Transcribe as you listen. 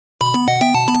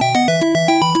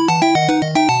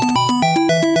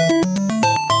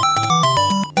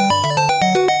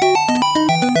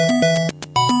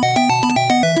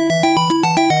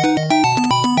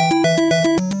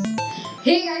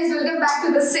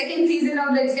second season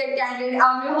of Let's Get Candid.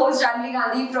 I'm your host Janvi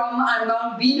Gandhi from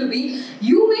Unbound B2B.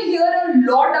 You may hear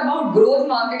a lot about growth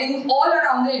marketing all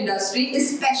around the industry,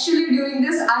 especially during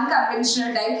this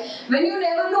unconventional time when you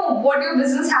never know what your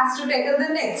business has to tackle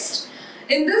the next.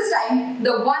 In this time,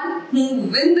 the one who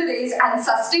win the race and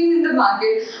sustain in the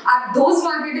market are those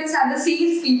marketers and the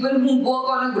salespeople who work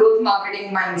on a growth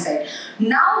marketing mindset.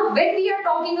 Now, when we are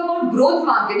talking about growth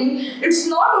marketing, it's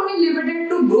not only limited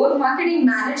to growth marketing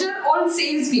manager or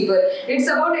salespeople. It's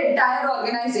about entire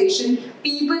organization,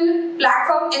 people,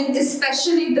 platform, and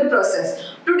especially the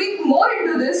process. To dig more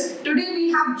into this, today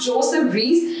we have Josef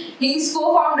Reisz. He's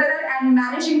co-founder and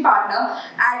managing partner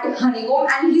at Honeycomb,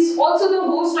 and he's also the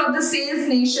host of the Sales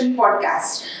Nation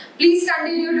podcast. Please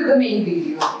continue to the main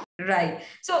video. Right.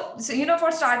 So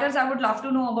for starters, I would love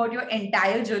to know about your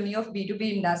entire journey of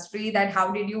B2B industry. That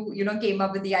how did you, came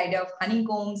up with the idea of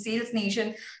Honeycomb, Sales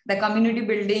Nation, the community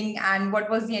building, and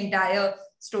what was the entire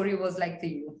story was like for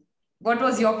you? What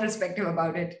was your perspective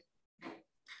about it?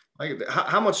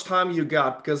 How much time you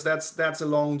got? Because that's a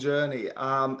long journey,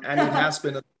 and it has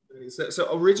been a So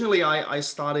originally I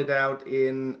started out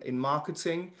in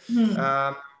marketing,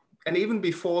 and even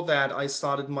before that I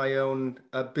started my own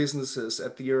businesses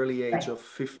at the early age of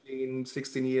 15,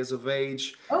 16 years of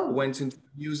age. Went into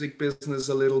the music business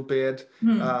a little bit,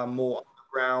 more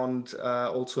underground,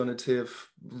 alternative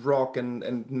rock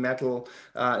and metal,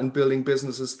 and building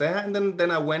businesses there. And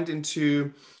then I went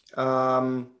into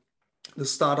the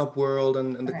startup world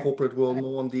and the corporate world,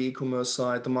 more on the e-commerce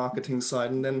side, the marketing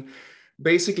side, and then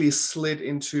basically slid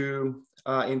into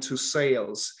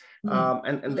sales.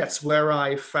 And that's where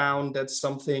I found that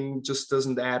something just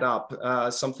doesn't add up.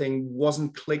 Something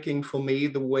wasn't clicking for me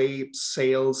the way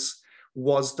sales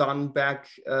was done back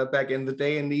in the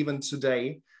day, and even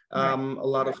today, a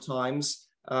lot of times.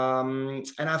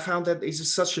 And I found that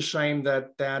it's such a shame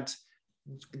that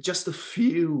just a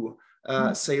few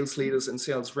sales leaders and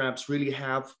sales reps really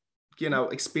have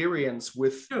experience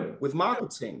with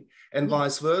marketing, and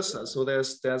vice versa. So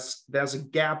there's a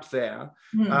gap there.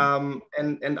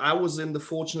 And I was in the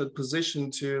fortunate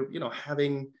position to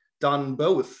having done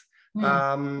both.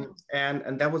 And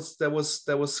that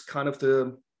was kind of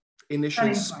the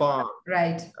initial spark,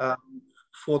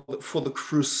 for the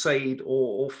crusade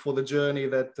or for the journey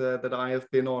that I have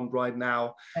been on right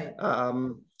now.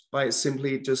 By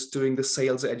simply just doing the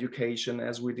sales education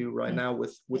as we do right now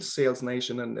with Sales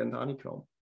Nation and Honeycomb.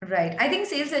 Right. I think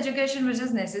sales education, which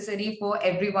is necessary for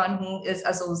everyone who is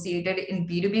associated in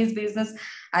B2B's business,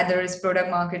 either is product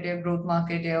marketer, growth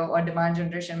marketer, or demand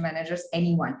generation managers,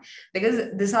 anyone,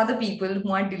 because these are the people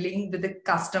who are dealing with the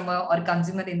customer or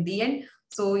consumer in the end.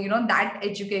 So, that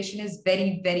education is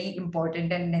very, very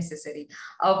important and necessary.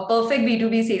 A perfect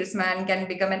B2B salesman can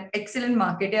become an excellent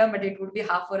marketer, but it would be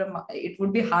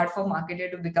hard for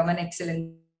marketer to become an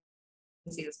excellent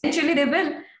salesman. Eventually they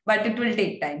will, but it will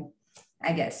take time,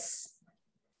 I guess.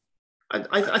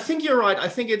 I think you're right. I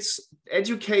think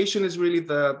education is really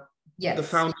the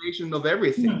foundation of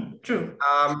everything. True.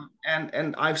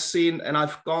 And I've seen, and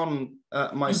I've gone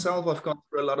myself, I've gone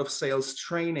through a lot of sales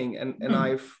training, and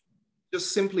I've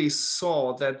just simply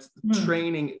saw that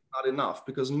training is not enough,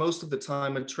 because most of the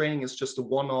time a training is just a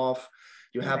one-off.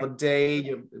 You have a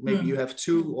day, maybe you have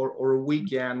two or a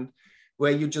weekend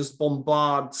where you just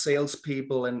bombard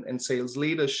salespeople and sales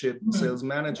leadership, sales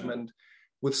management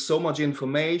with so much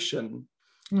information.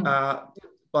 But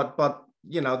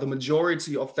the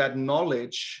majority of that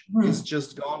knowledge is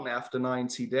just gone after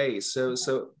 90 days.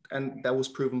 So and that was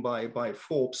proven by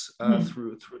Forbes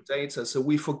through data. So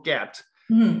we forget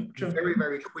very,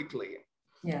 very quickly.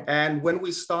 And when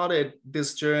we started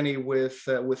this journey with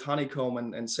Honeycomb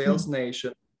and Sales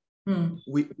Nation,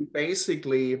 we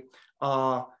basically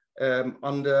are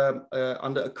under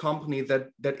a company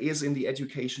that is in the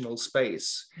educational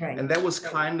space. And that was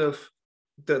kind of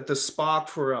the spark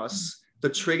for us, the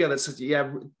trigger that said,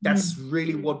 that's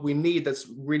really what we need. That's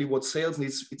really what sales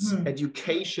needs. It's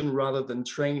education rather than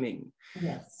training.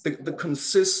 The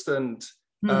consistent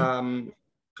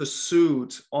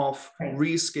pursuit of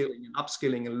reskilling and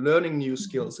upskilling and learning new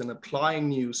skills and applying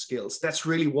new skills. That's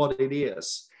really what it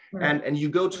is. And you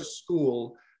go to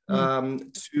school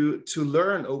to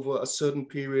learn over a certain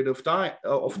period of time.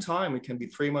 It can be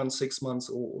 3 months, 6 months,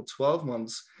 or 12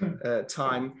 months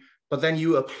time. But then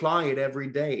you apply it every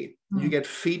day. You get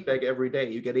feedback every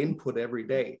day. You get input every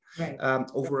day,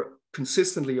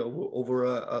 consistently over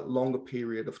a longer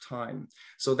period of time.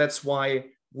 So that's why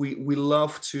we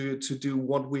love to do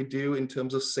what we do in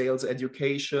terms of sales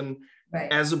education, Right.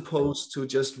 as opposed to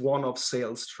just one-off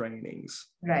sales trainings.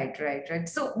 Right.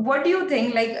 So what do you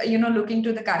think, like, looking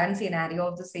to the current scenario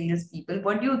of the salespeople,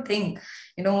 what do you think,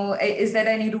 is there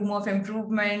any room of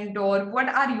improvement, or what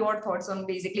are your thoughts on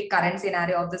basically current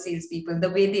scenario of the salespeople, the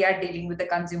way they are dealing with the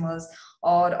consumers,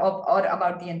 or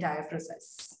about the entire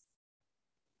process?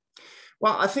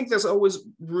 Well, I think there's always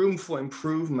room for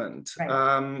improvement.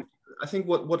 Right. I think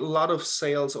what a lot of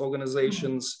sales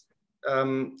organizations,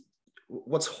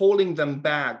 what's holding them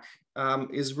back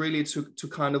is really to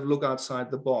kind of look outside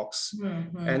the box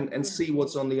and see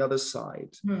what's on the other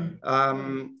side.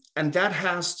 And that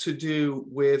has to do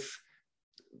with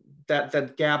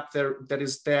that gap that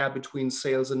is there between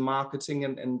sales and marketing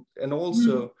and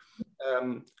also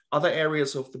other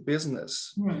areas of the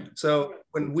business. So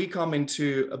when we come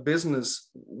into a business,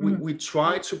 we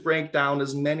try to break down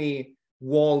as many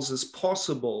walls as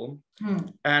possible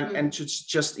and to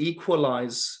just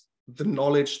equalize the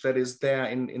knowledge that is there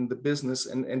in the business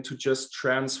and to just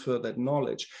transfer that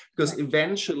knowledge, because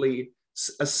eventually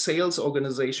a sales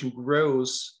organization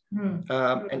grows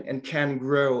and can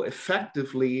grow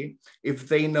effectively if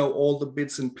they know all the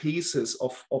bits and pieces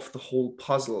of the whole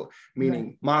puzzle,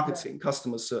 meaning marketing,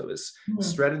 customer service,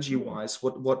 strategy-wise,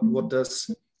 what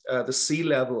does the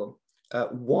C-level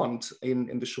want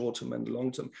in the short term and the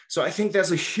long term. So I think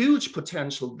there's a huge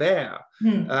potential there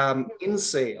in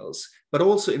sales, but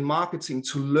also in marketing,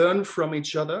 to learn from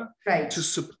each other, to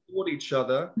support each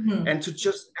other, and to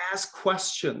just ask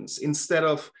questions instead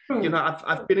of,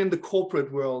 I've been in the corporate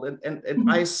world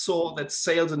and I saw that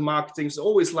sales and marketing is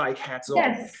always like hats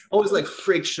on, always like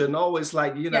friction, always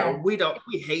like,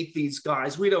 we hate these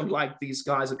guys, we don't like these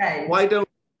guys. Why don't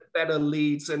better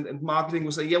leads, and marketing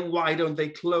will say, why don't they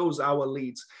close our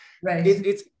leads?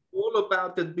 It's all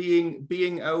about that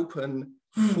being open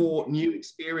for new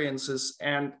experiences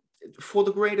and for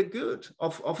the greater good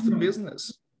of the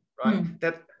business, right?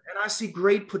 And I see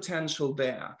great potential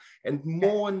there, and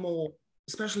more,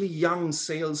 especially young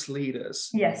sales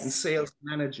leaders and sales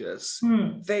managers,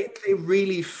 they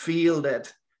really feel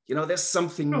that, there's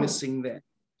something missing there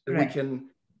that we can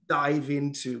dive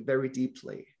into very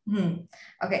deeply.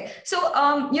 Okay, so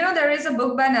there is a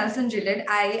book by Nelson Gillett.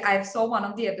 I saw one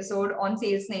of the episode on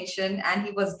Sales Nation, and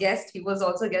he was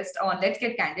also guest on Let's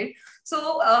Get Candid.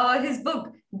 So his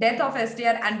book, Death of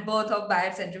SDR and Birth of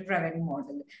Buyer-Centric Revenue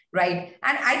Model, right?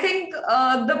 And I think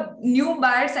the new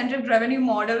buyer-centric revenue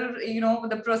model,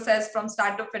 the process from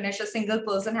start to finish, a single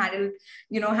person handle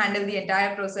the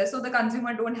entire process, so the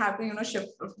consumer don't have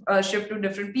to shift to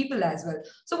different people as well.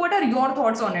 So what are your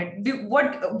thoughts on it?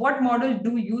 What model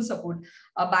do you support?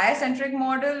 A buyer-centric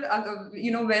model,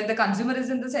 where the consumer is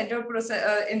in the center,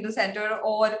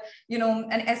 or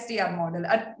an SDR model,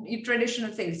 a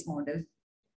traditional sales model?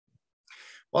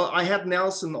 Well, I had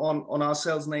Nelson on our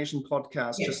Sales Nation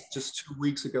podcast just 2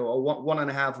 weeks ago, or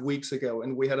 1.5 weeks ago,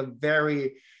 and we had a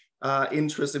very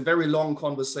interesting, very long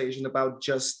conversation about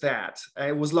just that.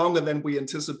 It was longer than we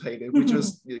anticipated. We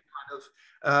just kind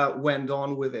of went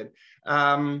on with it.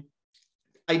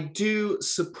 I do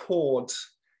support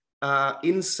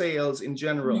in sales in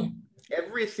general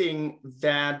everything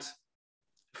that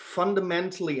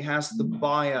fundamentally has the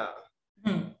buyer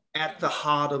at the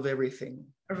heart of everything.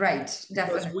 Right,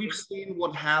 definitely. Because we've seen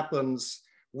what happens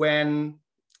when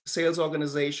sales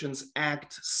organizations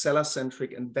act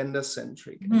seller-centric and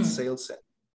vendor-centric and sales-centric.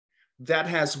 That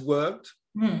has worked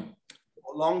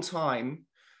for a long time,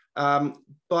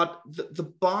 but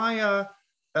the buyer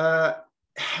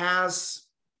has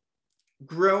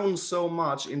grown so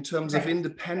much in terms of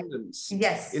independence,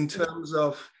 in terms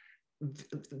of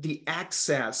the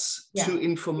access to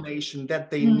information that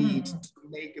they need to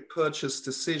make a purchase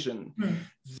decision.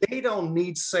 They don't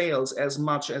need sales as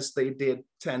much as they did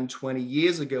 10, 20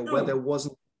 years ago, where there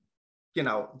wasn't,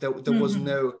 there was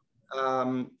no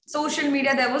social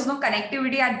media, there was no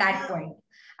connectivity at that point.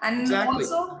 And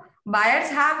also buyers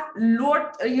have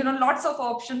lots of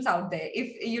options out there.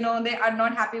 If they are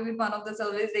not happy with one of the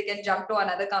service, they can jump to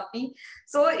another company.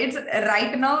 So it's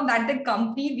right now that the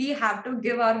company, we have to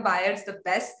give our buyers the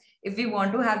best if we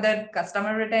want to have that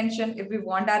customer retention, if we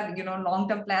want our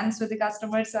long-term plans with the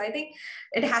customers. So I think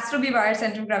it has to be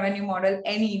buyer-centric revenue model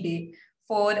any day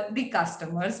for the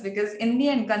customers, because in the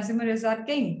end, consumer is our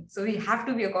king. So we have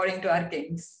to be according to our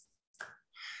kings.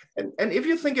 And if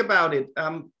you think about it,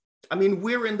 I mean,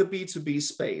 we're in the B2B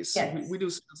space. Yes. We do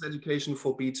sales education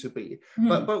for B2B,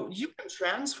 Mm. but you can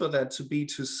transfer that to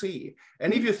B2C.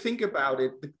 And if you think about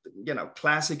it,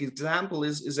 classic example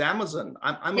is Amazon.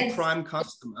 I'm Yes. a Prime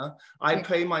customer. I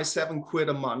pay my £7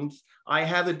 a month. I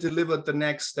have it delivered the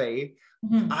next day.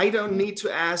 Mm. I don't need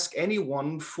to ask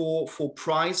anyone for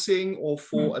pricing or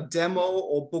for a demo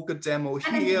or book a demo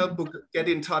here, get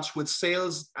in touch with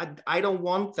sales. I don't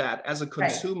want that as a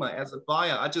consumer, as a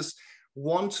buyer. I just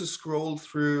want to scroll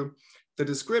through the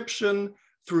description,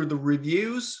 through the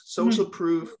reviews, social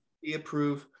proof, peer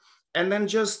proof, and then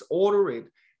just order it.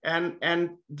 And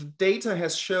the data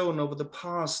has shown over the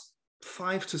past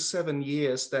 5 to 7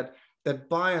 years that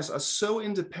buyers are so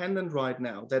independent right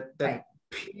now that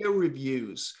peer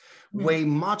reviews weigh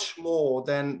much more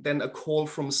than a call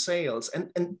from sales,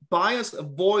 and buyers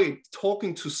avoid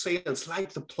talking to sales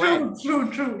like the plague.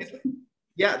 True.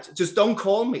 Yeah, just don't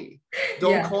call me.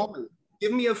 Don't call me.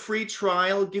 Give me a free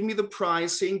trial. Give me the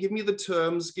pricing. Give me the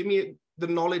terms. Give me the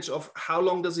knowledge of how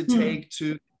long does it take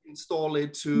to install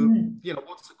it. To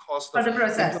what's the cost of the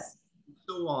process, and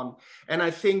so on. And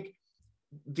I think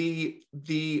the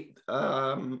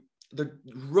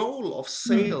role of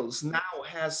sales now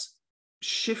has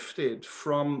shifted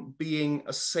from being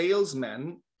a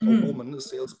salesman or woman, a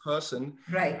salesperson,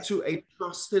 to a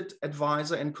trusted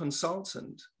advisor and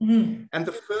consultant. And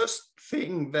the first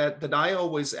thing that I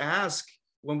always ask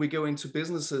when we go into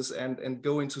businesses and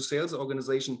go into sales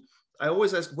organization, I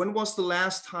always ask, when was the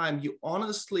last time you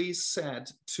honestly said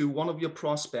to one of your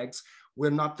prospects, we're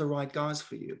not the right guys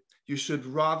for you. You should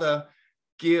rather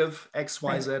give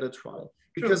XYZ a try.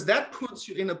 Because that puts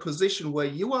you in a position where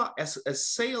you are, as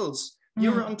sales,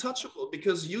 you're untouchable,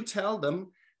 because you tell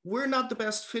them, we're not the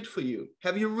best fit for you.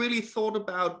 Have you really thought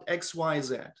about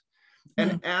XYZ?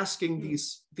 And asking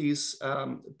these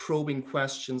probing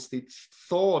questions, the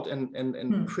thought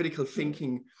and critical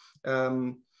thinking,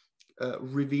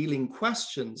 revealing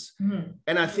questions.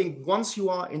 And I think once you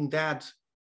are in that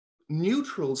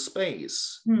neutral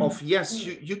space of, yes,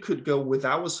 you could go with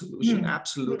our solution,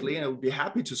 absolutely, and I would be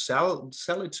happy to sell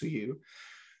it to you.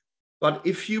 But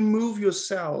if you move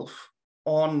yourself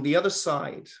on the other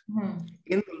side,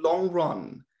 in the long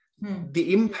run,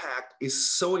 the impact is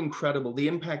so incredible. The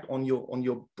impact on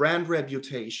your brand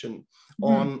reputation,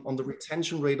 on the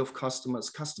retention rate of customers,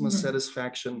 customer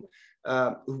satisfaction,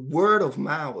 word of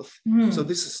mouth. So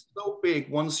this is so big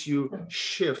once you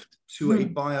shift to a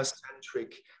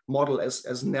buyer-centric model,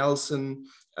 as Nelson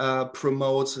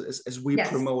promotes, as we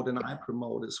promote and I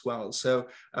promote as well. So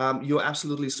you're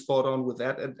absolutely spot on with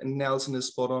that, and Nelson is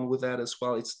spot on with that as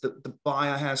well. It's the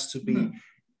buyer has to be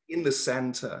in the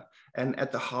center and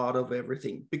at the heart of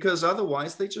everything, because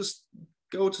otherwise they just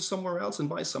go to somewhere else and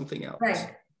buy something else.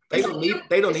 They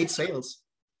don't need sales.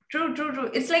 True.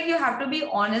 It's like you have to be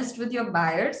honest with your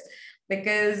buyers,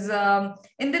 because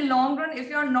in the long run, if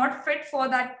you're not fit for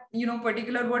that,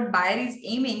 particular what buyer is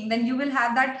aiming, then you will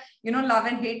have that, love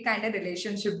and hate kind of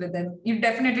relationship with them. You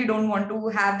definitely don't want to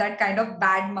have that kind of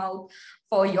bad mouth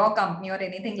for your company or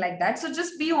anything like that. So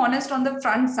just be honest on the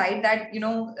front side that,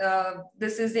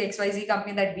 this is the XYZ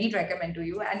company that we recommend to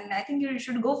you. And I think you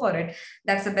should go for it.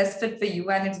 That's the best fit for you.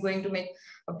 And it's going to make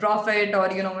a profit, or,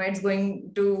 it's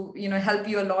going to, help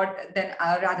you a lot than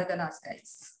rather than us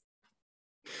guys.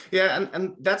 Yeah,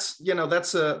 and that's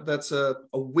a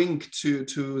wink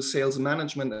to sales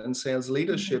management and sales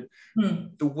leadership.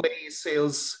 The way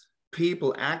sales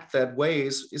people act that way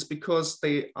is because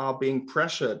they are being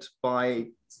pressured by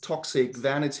toxic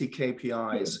vanity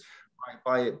KPIs,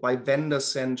 by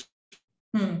vendor-centric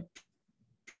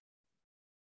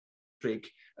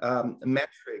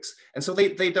metrics, and so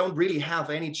they don't really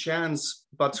have any chance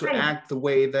but to act the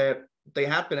way that they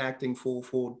have been acting for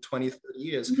 20, 30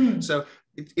 years. So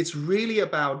it's really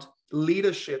about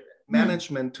leadership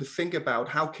management to think about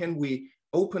how can we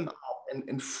open up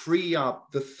and free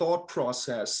up the thought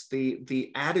process,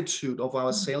 the attitude of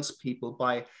our salespeople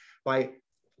by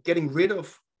getting rid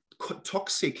of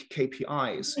toxic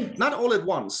KPIs, not all at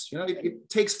once. It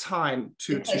takes time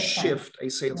to shift a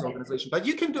sales organization, but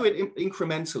you can do it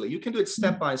incrementally. You can do it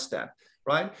step by step,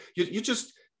 right? You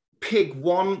just pick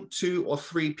 1, 2, or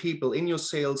 3 people in your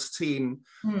sales team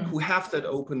who have that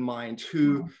open mind,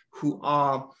 who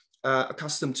are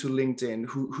accustomed to LinkedIn,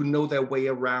 who know their way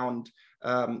around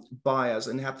buyers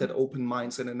and have that open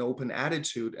mindset and an open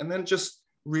attitude, and then just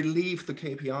relieve the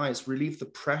KPIs, relieve the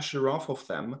pressure off of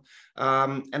them,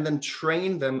 and then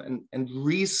train them and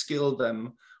reskill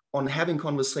them on having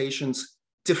conversations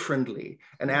differently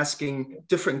and asking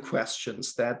different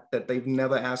questions that they've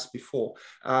never asked before.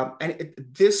 And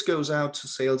this goes out to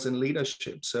sales and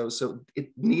leadership. So it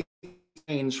needs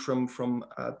change from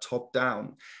top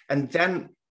down. And then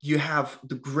you have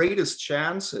the greatest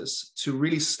chances to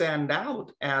really stand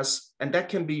out and that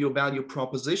can be your value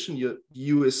proposition, your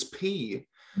USP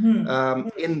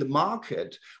in the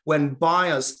market, when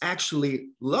buyers actually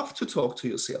love to talk to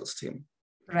your sales team.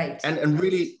 Right. And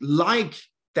really like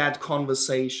that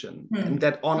conversation and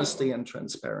that honesty and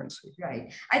transparency.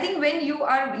 Right. I think when you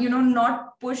are,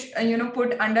 not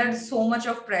put under so much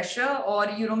of pressure, or,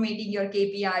 meeting your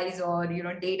KPIs or,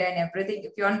 data and everything,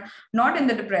 if you're not in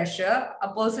the pressure, a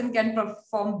person can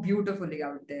perform beautifully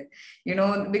out there,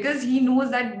 because he knows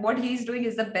that what he's doing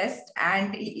is the best.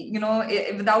 And,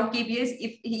 without KPIs,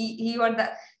 if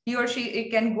he or she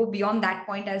can go beyond that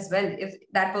point as well, if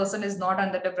that person is not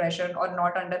under the pressure or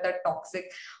not under the toxic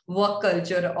work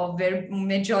culture of where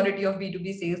majority of B2B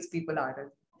salespeople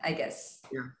are, I guess.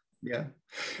 Yeah.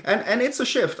 And it's a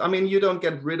shift. I mean, you don't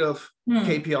get rid of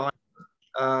KPIs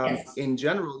Yes. in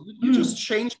general. You just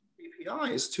change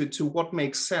KPIs to what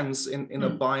makes sense in a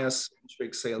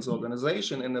buyer-centric sales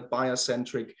organization, in a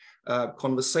buyer-centric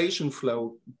conversation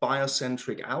flow,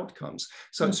 buyer-centric outcomes.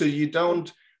 So you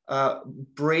don't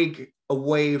break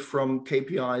away from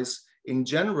KPIs in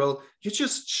general. You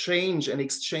just change and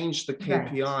exchange the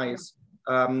KPIs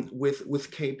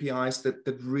with KPIs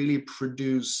that really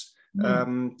produce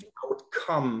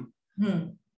outcome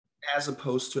as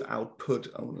opposed to output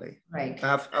only. Right.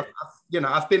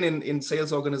 I've been in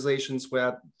sales organizations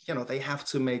where they have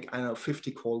to make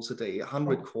 50 calls a day,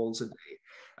 100 calls a day.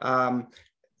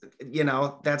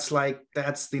 That's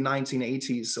the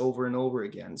 1980s over and over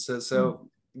again. So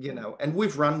and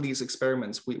we've run these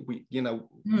experiments. We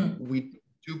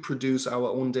do produce our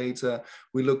own data.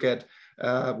 We look at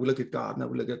Gartner.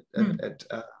 We look at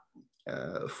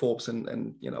Forbes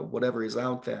and whatever is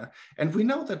out there, and we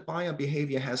know that buyer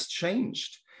behavior has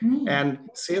changed. And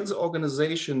sales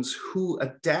organizations who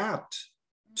adapt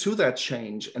to that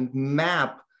change and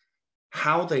map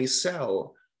how they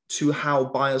sell to how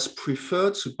buyers prefer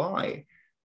to buy,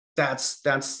 that's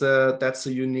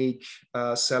the unique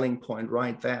selling point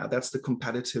right there. That's the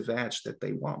competitive edge that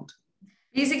they want.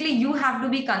 Basically, you have to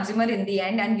be consumer in the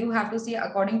end, and you have to see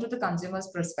according to the consumer's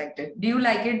perspective. Do you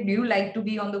like it? Do you like to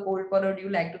be on the cold call, or do you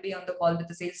like to be on the call with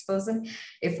the salesperson?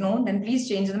 If no, then please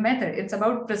change the method. It's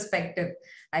about perspective,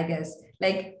 I guess.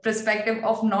 Like perspective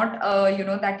of not,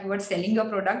 that you are selling your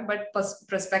product, but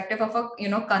perspective of a,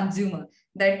 consumer.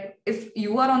 That if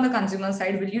you are on the consumer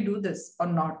side, will you do this or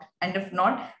not? And if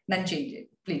not, then change it,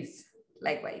 please.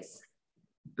 Likewise.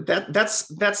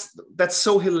 That's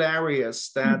so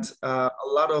hilarious that a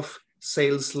lot of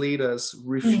sales leaders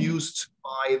refuse to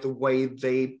buy the way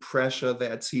they pressure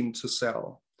their team to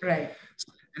sell. Right.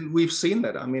 And we've seen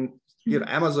that. I mean,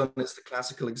 Amazon is the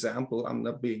classical example. I'm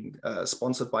not being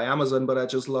sponsored by Amazon, but I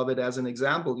just love it as an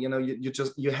example.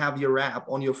 You have your app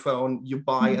on your phone, you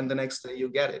buy, and the next day you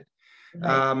get it.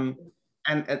 Right.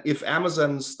 And if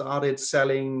Amazon started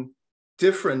selling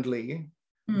differently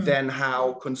than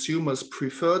how consumers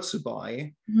prefer to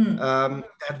buy,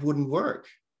 that wouldn't work.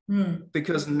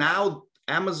 Because now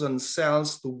Amazon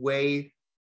sells the way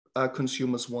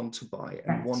consumers want to buy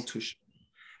and want to shop.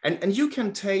 And you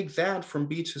can take that from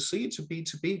B2C to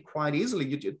B2B quite easily.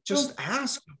 You just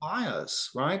ask the buyers,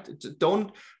 right?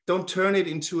 Don't turn it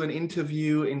into an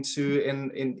interview, into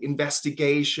an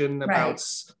investigation about,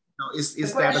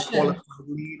 is that a qualified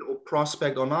lead or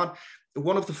prospect or not?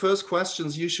 One of the first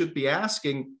questions you should be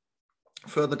asking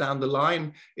further down the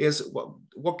line is,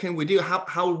 what can we do?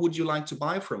 How would you like to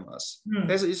buy from us?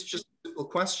 It's just a simple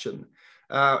question.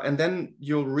 And then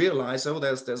you'll realize,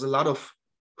 there's a lot of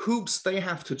hoops they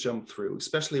have to jump through,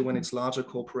 especially when it's larger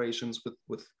corporations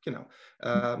with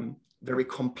very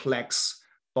complex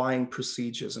buying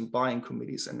procedures and buying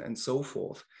committees and so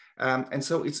forth. And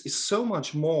so it's so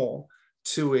much more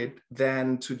to it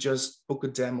than to just book a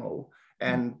demo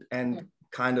and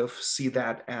kind of see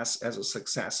that as a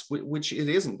success, which it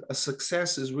isn't. A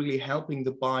success is really helping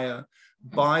the buyer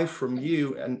buy from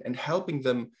you and helping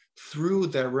them through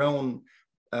their own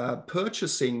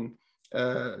purchasing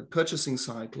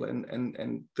cycle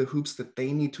and the hoops that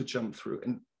they need to jump through.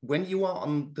 And when you are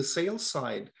on the sales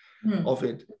side of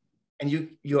it, and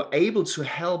you're able to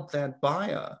help that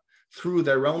buyer through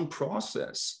their own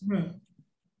process,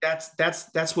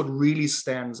 that's what really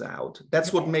stands out.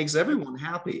 That's what makes everyone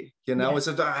happy. Is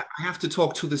that I have to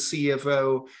talk to the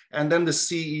CFO and then the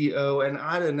CEO and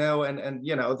I don't know, and and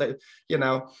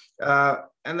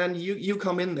then you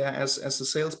come in there as a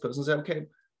salesperson and say, okay,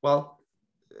 well,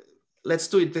 let's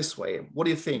do it this way. What do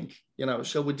you think?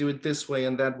 Shall we do it this way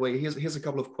and that way? Here's a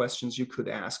couple of questions you could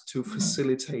ask to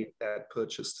facilitate that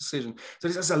purchase decision. So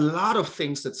there's a lot of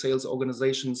things that sales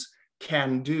organizations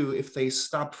can do if they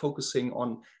stop focusing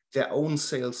on their own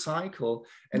sales cycle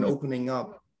and opening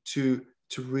up to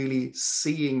really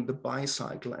seeing the buy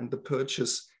cycle and the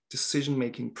purchase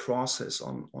decision-making process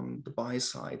on the buy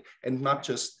side, and not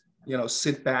just,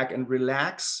 sit back and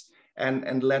relax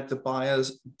and let the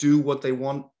buyers do what they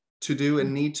want to do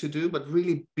and need to do, but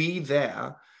really be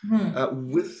there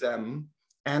with them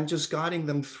and just guiding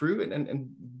them through it and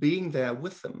being there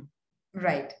with them.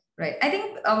 Right. Right. I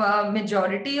think a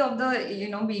majority of the,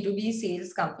 B2B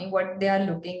sales company, what they are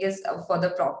looking is for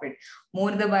the profit. More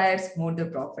the buyers, more the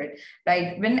profit.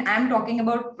 Right. When I'm talking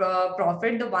about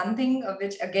profit, the one thing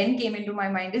which again came into my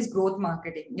mind is growth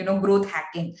marketing, growth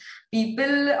hacking.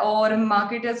 People or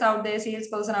marketers out there,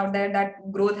 salesperson out there,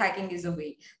 that growth hacking is a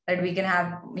way that we can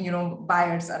have,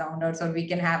 buyers around us, or we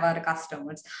can have our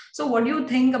customers. So what do you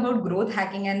think about growth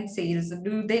hacking and sales?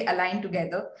 Do they align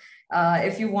together?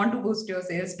 If you want to boost your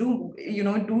sales, do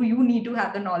you need to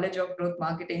have the knowledge of growth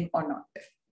marketing or not?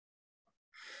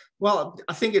 Well,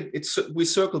 I think we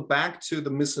circle back to the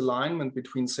misalignment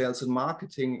between sales and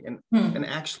marketing and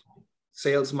actually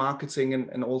sales, marketing,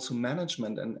 and also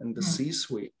management and the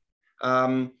C-suite.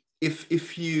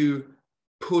 If you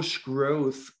push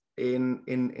growth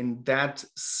in that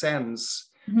sense,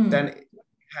 then it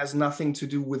has nothing to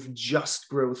do with just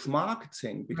growth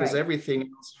marketing, because everything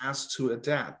else has to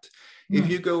adapt. If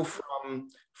you go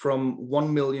from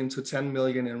 1 million to 10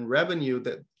 million in revenue,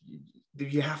 that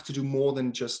you have to do more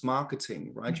than just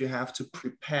marketing, right? You have to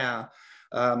prepare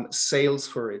sales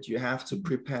for it. You have to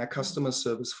prepare customer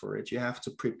service for it. You have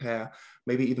to prepare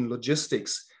maybe even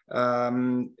logistics.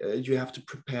 You have to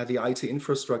prepare the IT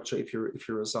infrastructure if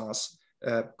you're a SaaS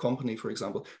company, for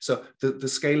example. So the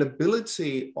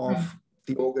scalability of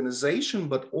the organization,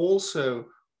 but also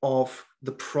of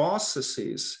the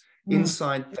processes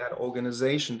inside that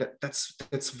organization,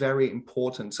 that's very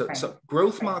important. So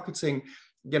growth marketing,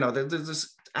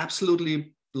 there's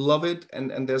absolutely love it,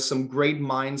 and there's some great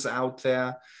minds out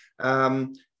there,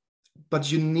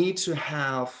 but you need to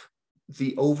have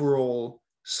the overall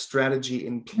strategy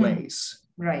in place,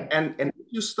 right? And if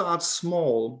you start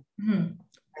small,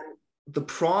 the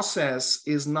process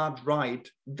is not right,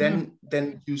 then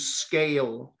you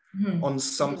scale on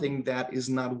something that is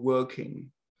not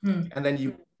working, and then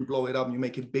you blow it up, you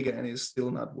make it bigger, and it's still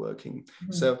not working.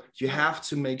 So you have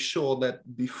to make sure that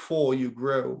before you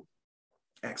grow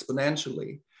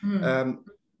exponentially,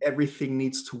 everything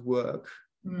needs to work,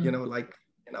 like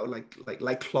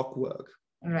clockwork,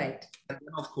 right? And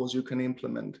then of course you can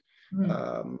implement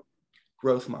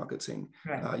growth marketing.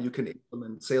 You can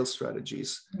implement sales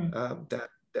strategies that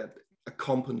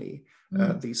accompany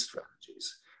these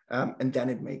strategies, and then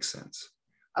it makes sense.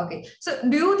 Okay, so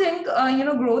do you think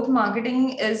growth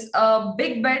marketing is a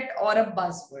big bet or a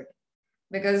buzzword?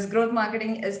 Because growth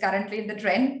marketing is currently in the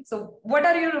trend. So what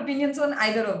are your opinions on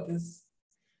either of this?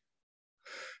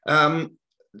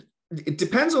 It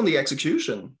depends on the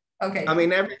execution. Okay. I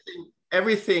mean,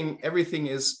 everything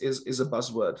is a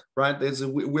buzzword, right?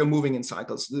 We're moving in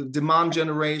cycles. The demand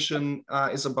generation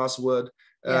is a buzzword.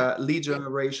 Lead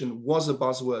generation was a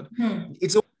buzzword.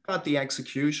 It's all about the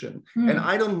execution. And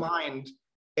I don't mind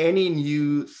any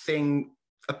new thing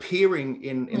appearing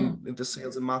in the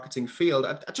sales and marketing field.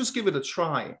 I just give it a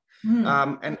try,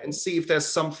 and see if there's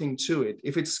something to it,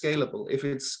 if it's scalable, if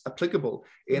it's applicable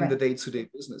in the day-to-day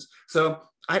business. So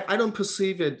I don't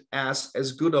perceive it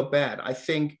as good or bad. I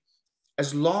think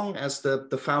as long as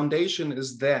the foundation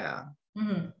is there,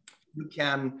 you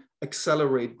can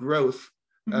accelerate growth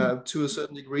to a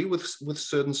certain degree with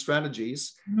certain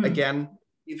strategies. Again,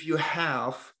 if you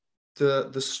have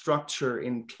the structure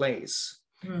in place.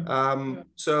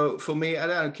 So for me, I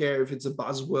don't care if it's a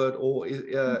buzzword or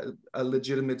a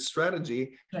legitimate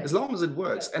strategy, as long as it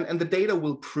works, and the data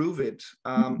will prove it,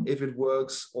 if it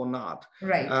works or not.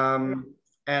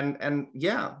 And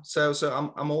yeah, so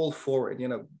I'm all for it.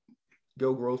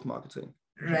 Go growth marketing.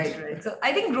 Right. So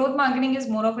I think growth marketing is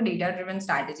more of a data-driven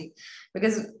strategy,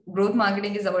 because growth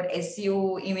marketing is about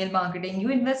SEO, email marketing. You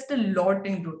invest a lot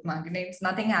in growth marketing. It's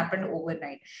nothing happened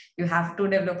overnight. You have to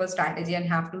develop a strategy and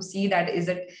have to see that is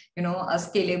it, a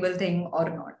scalable thing or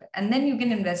not. And then you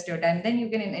can invest your time. Then you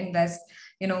can invest,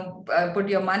 put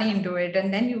your money into it,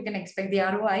 and then you can expect the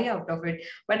ROI out of it.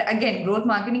 But again, growth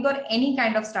marketing or any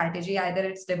kind of strategy, either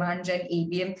it's demand gen,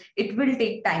 ABM, it will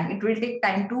take time. It will take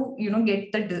time to,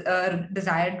 get the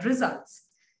desired results.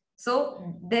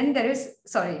 So then there is,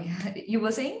 sorry, you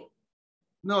were saying?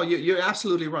 No, you're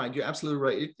absolutely right. You're absolutely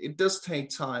right. It does take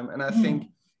time. And I think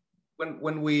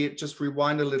when we just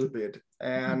rewind a little bit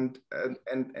and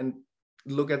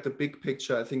look at the big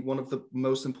picture, I think one of the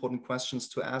most important questions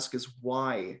to ask is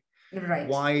why. Right.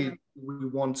 Why do we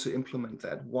want to implement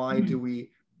that? Why do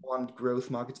we want growth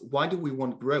markets? Why do we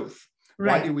want growth?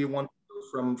 Why do we want to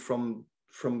go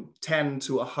from 10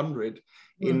 to 100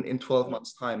 in 12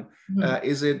 months time?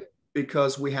 Is it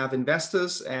because we have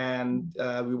investors and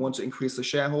we want to increase the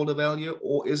shareholder value,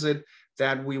 or is it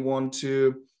that we want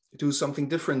to do something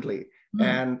differently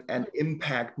and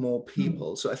impact more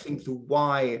people? So I think the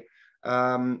why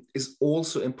is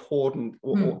also important,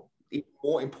 or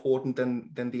more important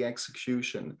than the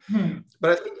execution.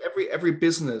 But I think every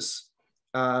business,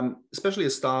 especially a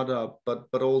startup,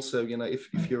 but also, you know, if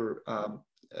you're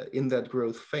in that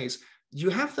growth phase, you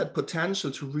have that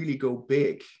potential to really go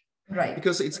big. Right.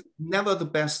 Because it's never the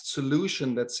best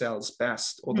solution that sells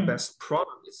best, or the best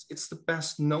product. It's the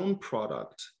best known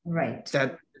product, right,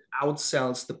 that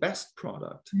outsells the best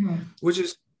product, which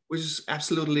is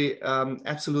absolutely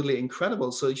absolutely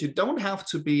incredible. So you don't have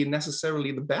to be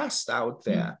necessarily the best out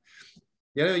there.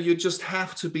 You know, you just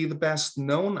have to be the best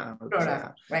known out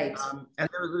there. Right. And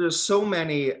there's so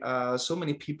many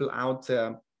people out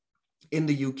there in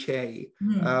the UK,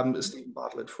 Steve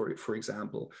Bartlett, for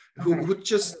example, who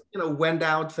just, you know, went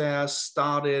out there,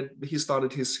 started his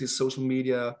social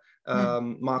media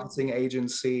marketing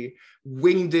agency,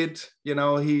 winged it. You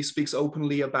know, he speaks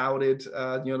openly about it.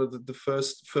 You know, the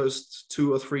first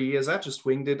 2 or 3 years, I just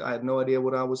winged it. I had no idea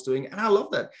what I was doing, and I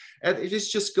love that. And it is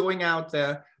just going out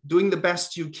there, doing the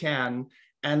best you can,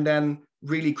 and then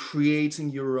really creating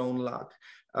your own luck.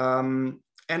 And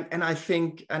I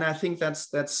think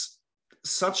that's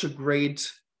such a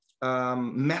great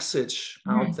message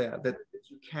out there, that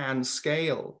you can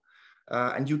scale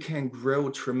and you can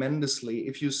grow tremendously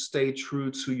if you stay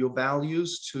true to your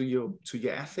values, to your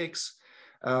ethics.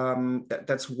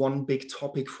 That's one big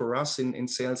topic for us in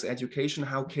sales education.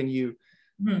 How can you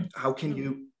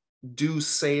do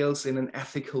sales in an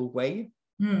ethical way,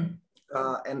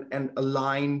 and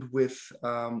aligned with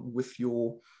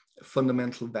your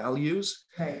fundamental values,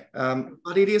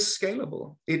 but it is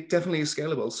scalable. It definitely is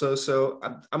scalable. So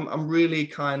I'm really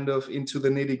kind of into the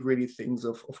nitty-gritty things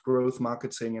of growth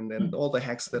marketing, and then all the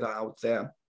hacks that are out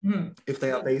there, if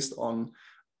they are based on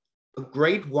a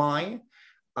great why,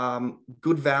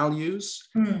 good values,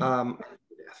 and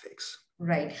good ethics.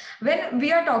 Right. When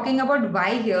we are talking about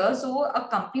why here, so a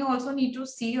company also need to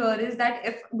see here is that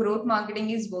if growth marketing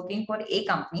is working for A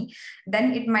company,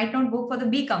 then it might not work for the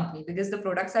B company, because the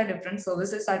products are different,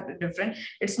 services are different.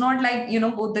 It's not like, you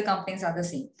know, both the companies are the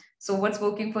same. So what's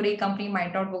working for A company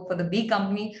might not work for the B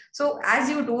company. So as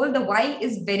you told, the why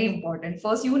is very important.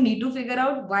 First, you need to figure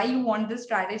out why you want this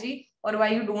strategy, or why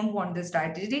you don't want this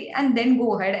strategy, and then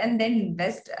go ahead and then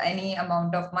invest any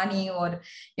amount of money, or,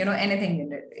 you know, anything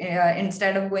in it,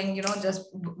 instead of going, you know, just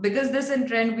because this in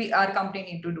trend, our company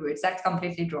need to do it. That's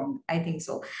completely wrong, I think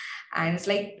so. And it's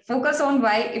like, focus on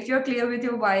why. If you're clear with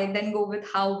your why, then go with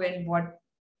how, when, what,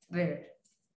 where.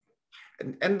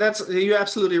 And that's, you're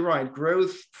absolutely right.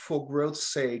 Growth for growth's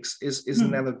sakes is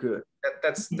never good.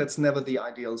 That's never the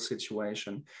ideal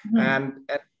situation.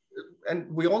 And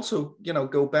we also, you know,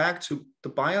 go back to the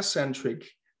buyer-centric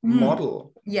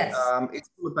model. Yes. It's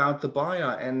all about the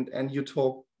buyer, and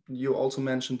you also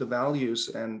mentioned the values,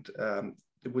 and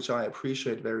which I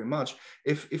appreciate very much.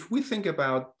 If we think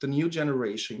about the new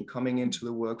generation coming into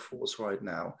the workforce right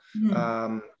now,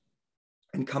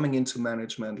 and coming into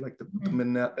management, like the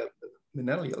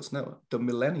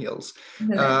millennials,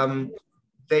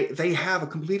 they have a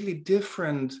completely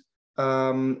different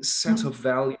set of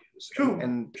values,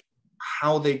 and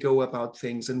how they go about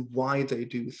things and why they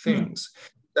do things.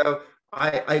 So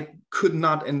I could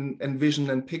not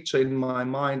envision and picture in my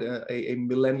mind a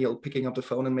millennial picking up the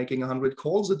phone and making 100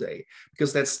 calls a day,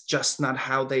 because that's just not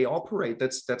how they operate.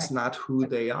 That's not who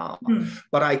they are.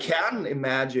 But I can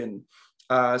imagine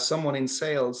someone in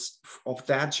sales of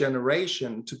that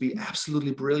generation to be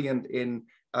absolutely brilliant in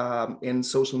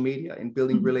social media, in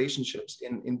building relationships,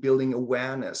 in building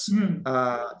awareness,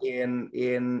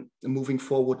 in moving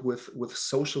forward with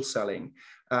social selling,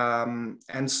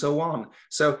 and so on.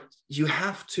 So you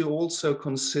have to also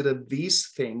consider these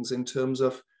things in terms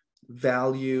of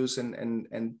values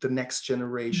and the next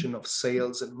generation of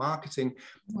sales and marketing,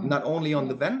 not only on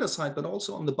the vendor side, but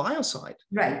also on the buyer side.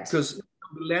 Right. Because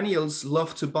millennials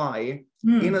love to buy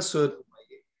in a certain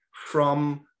way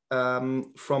from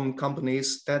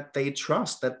companies that they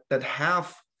trust, that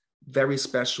have very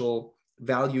special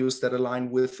values that align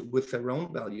with their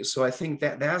own values. So I think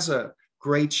that there's a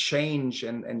great change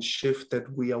and shift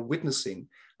that we are witnessing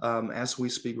as we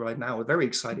speak right now, a very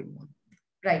exciting one.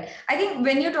 Right. I think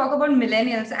when you talk about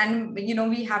millennials and,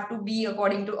 we have to be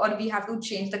according to, or we have to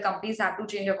change, the companies have to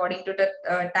change according to the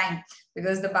time,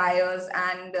 because the buyers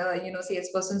and,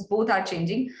 salespersons both are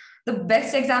changing. The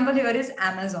best example here is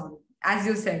Amazon, as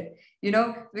you said,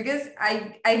 because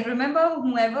I remember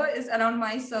whoever is around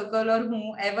my circle or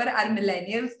whoever are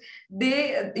millennials,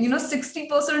 they,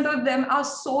 60% of them are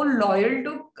so loyal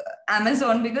to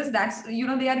Amazon, because that's,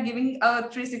 they are giving a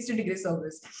 360-degree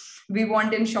service. We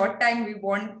want in short time, we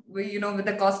want, with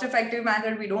the cost effective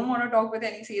method, we don't want to talk with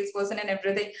any salesperson and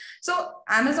everything. So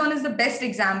Amazon is the best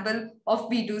example of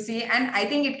B2C, and I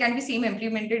think it can be same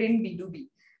implemented in B2B,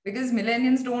 because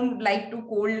millennials don't like to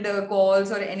cold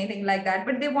calls or anything like that,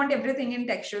 but they want everything in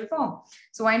textual form.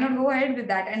 So why not go ahead with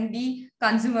that and be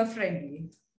consumer friendly?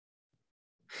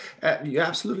 You're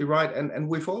absolutely right, and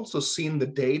we've also seen the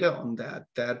data on that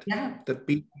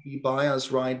B2B buyers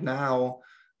right now,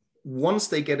 once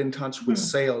they get in touch with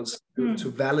sales to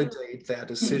validate their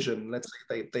decision, let's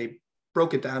say they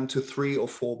broke it down to 3 or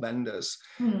 4 vendors,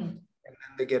 and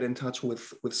then they get in touch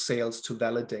with sales to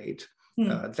validate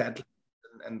that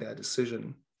and their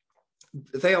decision.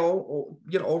 They are all,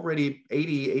 already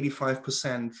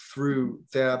 80-85% through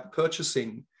their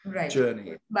purchasing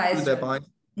journey, through their buying.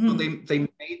 So they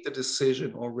made the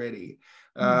decision already.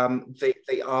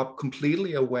 They are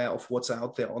completely aware of what's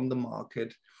out there on the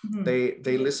market.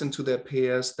 They listen to their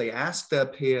peers, they ask their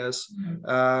peers,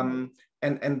 and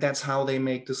that's how they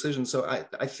make decisions. So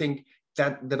I think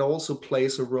that also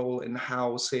plays a role in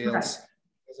how sales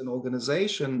as an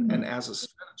organization and as a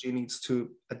strategy needs to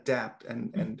adapt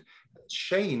and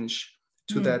change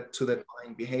to that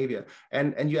buying behavior.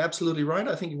 And you're absolutely right.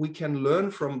 I think we can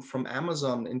learn from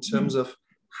Amazon in terms of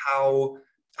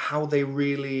how they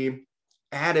really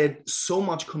added so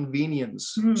much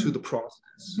convenience to the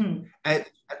process, and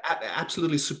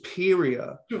absolutely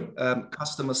superior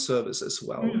customer service as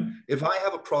well. If I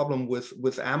have a problem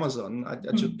with Amazon, I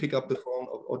just pick up the phone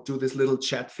or do this little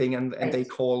chat thing, and they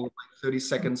call like 30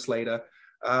 seconds later,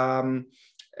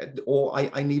 or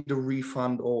I need a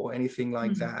refund or anything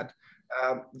like that.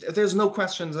 There's no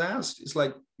questions asked. It's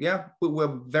like, yeah,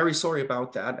 we're very sorry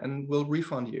about that, and we'll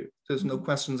refund you. There's no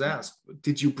questions asked.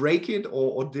 Did you break it,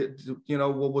 or did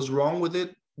what was wrong with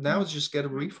it? Now it's just get a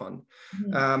refund.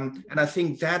 And I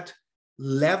think that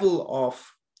level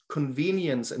of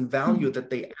convenience and value that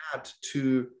they add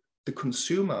to the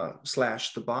consumer /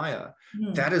 the buyer,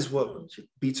 that is what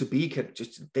B2B can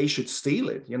they should steal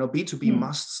it. B2B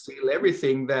must steal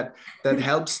everything that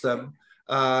helps them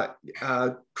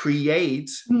create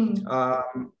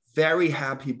very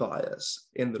happy buyers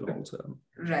in the long term.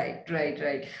 Right.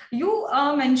 You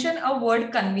mentioned a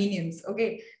word, convenience.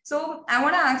 Okay. So I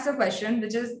want to ask a question,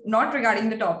 which is not regarding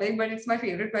the topic, but it's my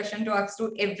favorite question to ask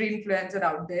to every influencer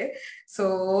out there.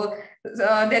 So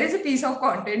there is a piece of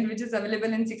content which is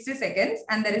available in 60 seconds,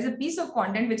 and there is a piece of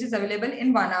content which is available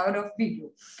in 1 hour of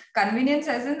video. Convenience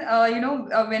as in,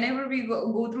 whenever we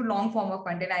go through long form of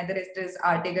content, either it is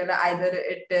article, either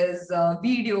it is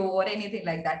video or anything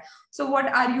like that. So what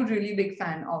are you really big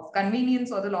fan of,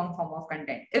 convenience or the long form of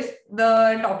content, if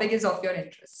the topic is of your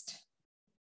interest?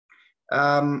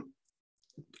 I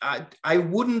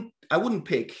wouldn't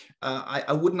pick.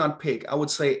 I would not pick. I would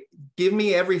say, give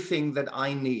me everything that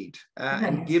I need,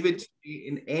 and give it to me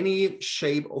in any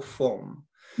shape or form.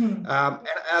 And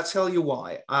I'll tell you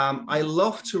why. I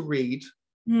love to read.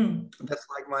 That's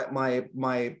like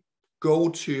my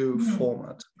go-to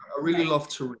format. I really love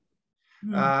to read.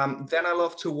 Then I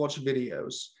love to watch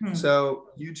videos. So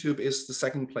YouTube is the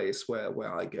second place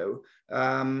where I go,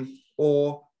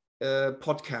 or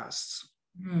podcasts.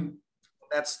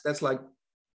 That's like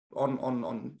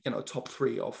on top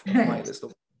 3 of my list,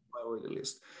 of priority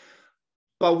list.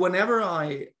 But whenever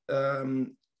I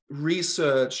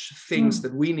research things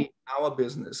that we need in our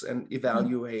business and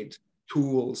evaluate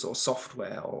tools or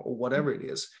software or whatever it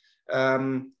is,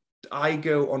 I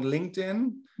go on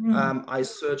LinkedIn, I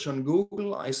search on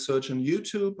Google, I search on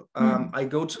YouTube, I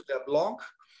go to their blog,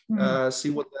 see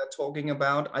what they're talking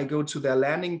about. I go to their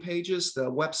landing pages,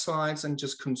 their websites, and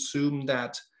just consume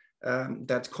that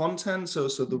content. So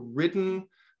the written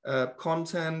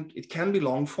content, it can be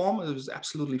long form. It was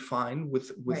absolutely fine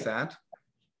with that.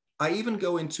 I even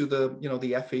go into the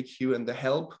the FAQ and the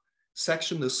help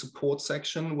section, the support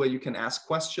section, where you can ask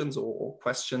questions or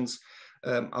questions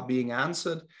are being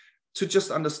answered, to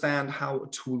just understand how a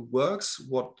tool works,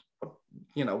 what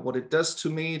it does to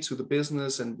me, to the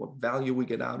business, and what value we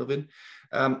get out of it.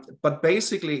 But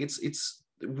basically,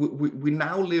 we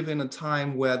now live in a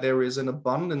time where there is an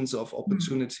abundance of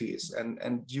opportunities,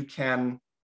 and you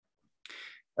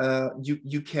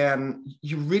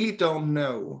really don't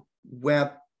know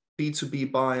where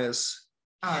B2B buyers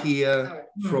hear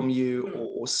from you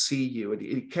or see you.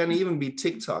 It can even be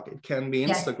TikTok, it can be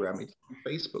Instagram, it can be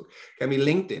Facebook, it can be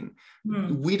LinkedIn.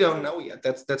 We don't know yet.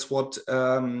 That's what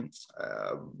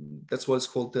it's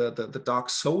called, the dark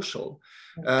social.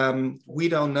 We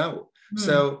don't know.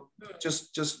 So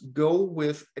just go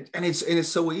with, and it's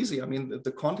so easy. I mean,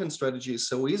 the content strategy is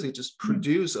so easy. Just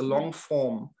produce a long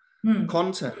form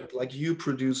content like you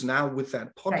produce now with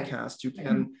that podcast. You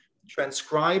can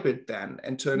transcribe it then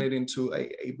and turn it into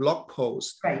a blog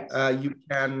post. You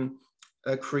can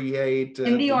create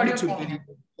in the audio YouTube format. video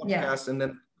podcast and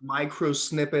then micro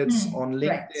snippets on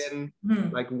LinkedIn,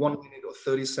 like 1 minute or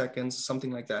 30 seconds,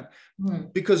 something like that.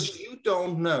 Because you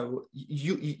don't know,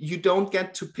 you don't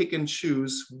get to pick and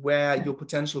choose where your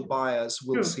potential buyers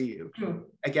will see you.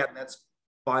 Again, that's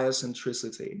buyer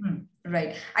centricity.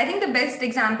 Right. I think the best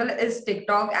example is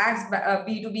TikTok, as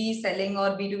B2B selling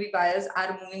or B2B buyers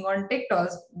are moving on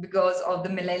TikToks because of the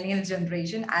millennial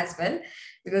generation as well,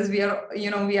 because we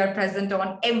are present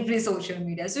on every social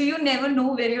media. So you never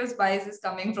know where your bias is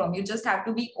coming from. You just have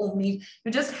to be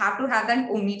you just have to have that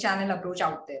omni-channel approach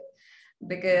out there,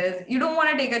 because you don't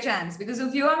want to take a chance, because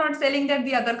if you are not selling that,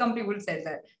 the other company will sell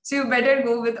that. So you better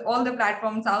go with all the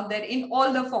platforms out there in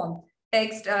all the form.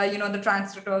 Text, the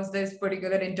transcript of this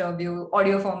particular interview,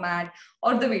 audio format,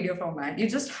 or the video format. You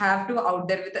just have to out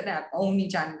there with an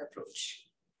omni-channel approach.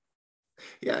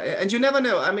 Yeah, and you never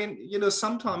know. I mean,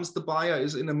 sometimes the buyer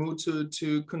is in a mood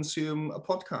to consume a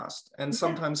podcast, and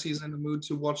sometimes he's in a mood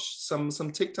to watch some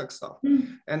TikTok stuff,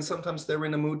 and sometimes they're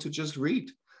in a mood to just read.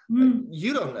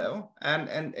 You don't know,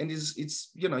 and it's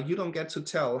you don't get to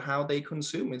tell how they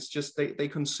consume. It's just they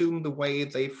consume the way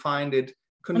they find it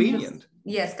convenient.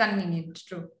 Yes, convenient,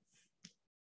 true.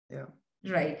 Yeah.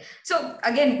 Right. So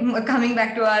again, coming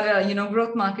back to our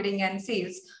growth marketing and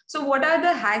sales. So what are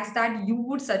the hacks that you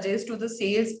would suggest to the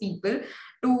sales people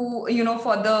to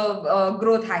for the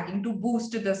growth hacking to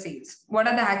boost the sales? What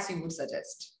are the hacks you would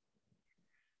suggest?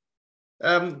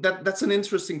 That's an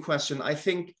interesting question. I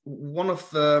think one of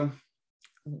the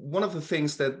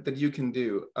things that you can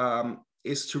do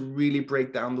is to really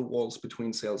break down the walls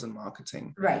between sales and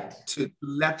marketing. Right. To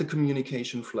let the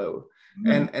communication flow,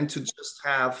 and to just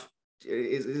have,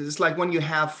 it's like when you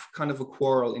have kind of a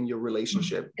quarrel in your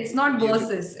relationship. It's not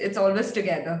versus, it's always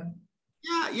together.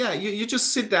 Yeah. You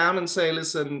just sit down and say,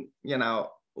 listen,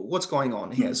 what's going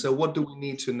on here? So what do we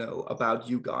need to know about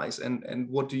you guys, and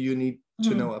what do you need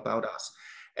to know about us?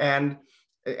 And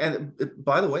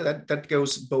by the way, that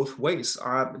goes both ways.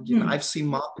 I've seen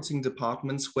marketing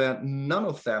departments where none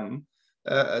of them,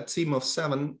 a team of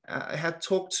 7, had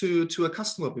talked to a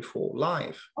customer before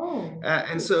live.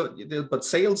 And so, but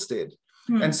sales did.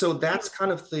 And so that's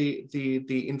kind of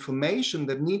the information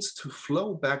that needs to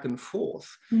flow back and forth.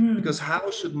 Because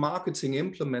how should marketing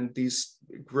implement these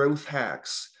growth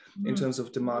hacks in terms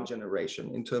of demand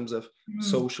generation, in terms of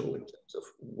social, in terms of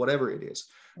whatever it is?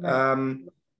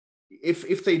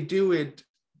 If they do it,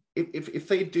 if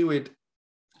they do it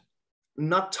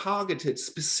not targeted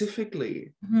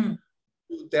specifically to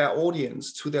their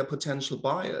audience, to their potential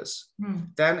buyers,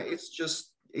 then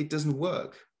it doesn't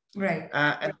work. Right.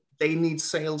 And they need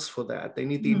sales for that. They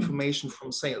need the information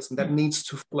from sales, and that needs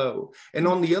to flow. And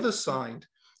on the other side,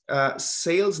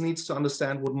 sales needs to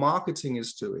understand what marketing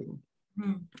is doing,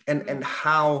 and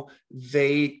how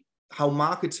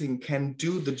marketing can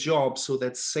do the job so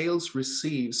that sales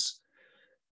receives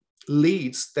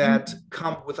leads that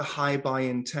come with a high buy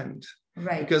intent.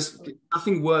 Right. Because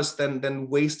nothing worse than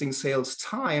wasting sales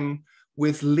time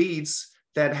with leads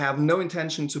that have no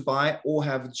intention to buy, or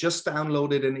have just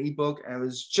downloaded an ebook and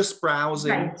is just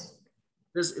browsing. Right.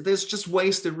 There's just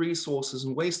wasted resources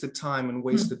and wasted time and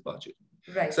wasted budget.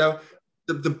 Right. So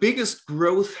the biggest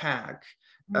growth hack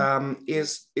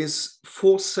is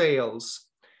for sales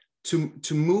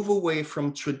to move away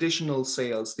from traditional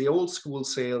sales, the old school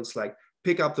sales, like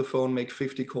pick up the phone, make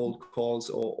 50 cold calls,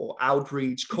 or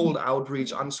outreach, cold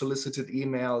outreach, unsolicited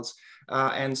emails,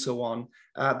 and so on.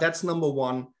 That's number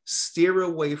one. Steer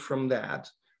away from that.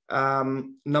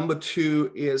 Number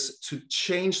two is to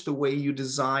change the way you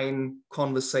design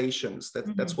conversations.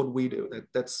 That's what we do.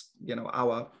 That's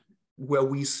where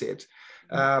we sit.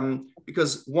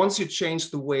 Because once you change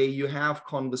the way you have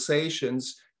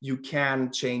conversations, you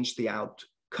can change the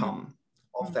outcome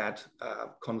of that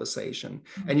conversation,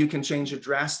 and you can change it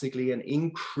drastically and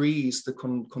increase the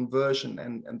conversion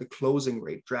and the closing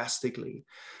rate drastically.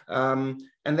 And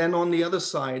then on the other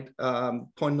side,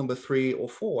 point number 3 or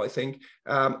 4, I think,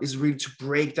 is really to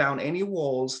break down any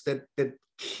walls that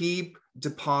keep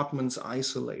departments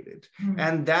isolated.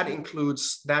 And that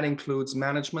includes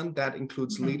management, that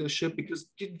includes leadership, because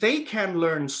they can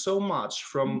learn so much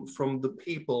from the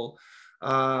people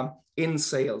in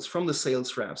sales, from the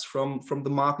sales reps, from the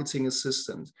marketing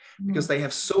assistant, because they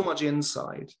have so much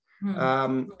insight.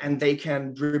 And they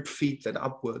can drip feed that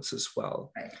upwards as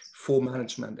well for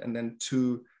management, and then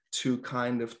to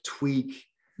kind of tweak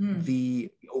the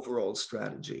overall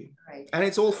strategy. And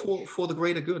it's all for the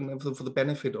greater good and for the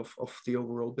benefit of the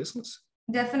overall business.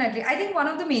 Definitely. I think one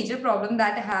of the major problems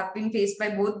that have been faced by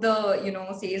both the,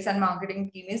 sales and marketing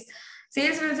team is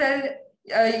sales will tell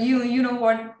you know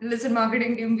what, listen,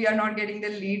 marketing team, we are not getting the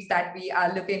leads that we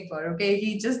are looking for. Okay,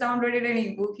 he just downloaded an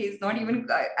ebook, he's not even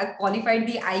qualified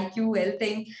the IQL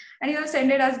thing, and you have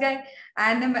sent it us, guy.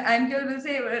 And the MQL will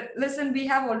say, listen, we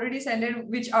have already sent it,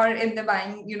 which are in the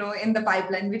buying, in the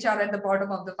pipeline, which are at the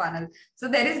bottom of the funnel. So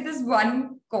there is this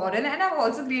one quarrel, and I've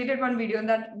also created one video on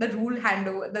that, the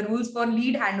rules for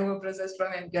lead handover process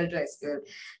from MQL to SQL,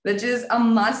 which is a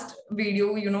must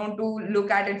video, to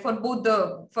look at it for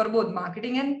both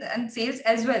marketing and sales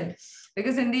as well.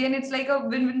 Because in the end, it's like a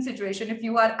win-win situation. If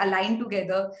you are aligned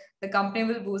together, the company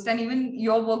will boost, and even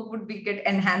your work would get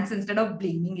enhanced instead of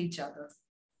blaming each other.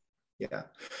 Yeah.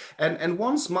 And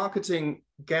once marketing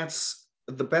gets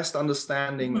the best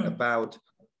understanding about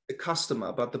the customer,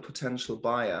 about the potential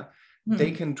buyer,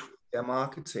 they can tweak their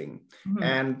marketing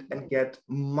and get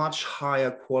much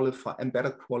higher qualified and better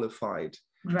qualified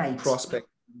prospects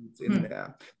in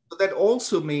there. But that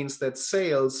also means that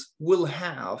sales will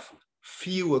have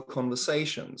fewer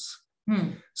conversations.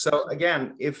 So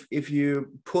again, if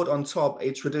you put on top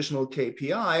a traditional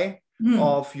KPI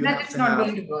of you that it's not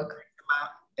going to work.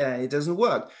 It doesn't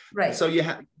work. So you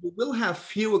will have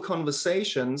fewer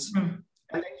conversations, and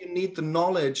then you need the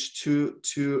knowledge to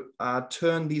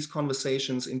turn these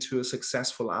conversations into a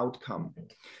successful outcome.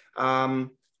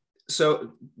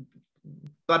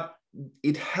 But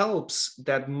it helps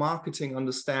that marketing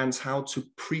understands how to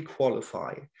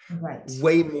pre-qualify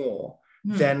way more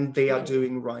than they are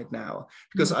doing right now.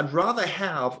 Because I'd rather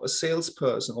have a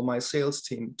salesperson or my sales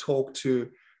team talk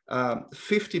to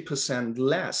 50%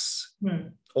 less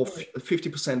or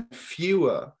 50%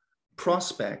 fewer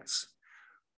prospects,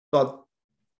 but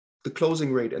the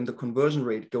closing rate and the conversion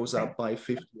rate goes up by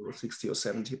 50 or 60 or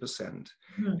 70%,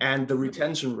 and the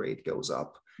retention rate goes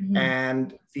up,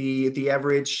 and the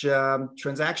average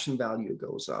transaction value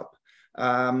goes up,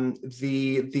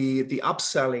 the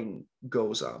upselling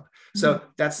goes up. So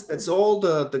that's all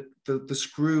the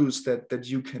screws that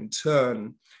you can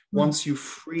turn once you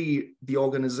free the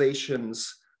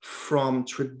organizations from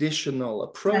traditional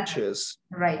approaches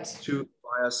to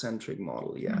buyer-centric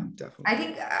model. Yeah, definitely. I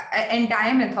think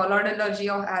entire methodology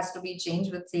has to be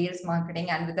changed with sales, marketing,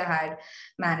 and with the higher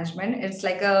management. It's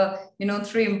like a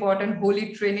three important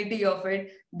holy trinity of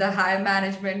it: the higher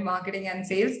management, marketing, and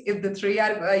sales. If the three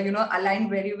are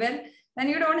aligned very well, then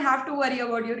you don't have to worry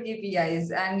about your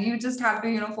KPIs, and you just have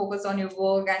to focus on your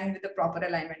work and with the proper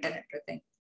alignment and everything.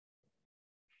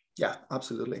 Yeah,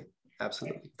 absolutely.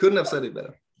 Couldn't have said it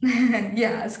better.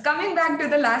 Yes. Coming back to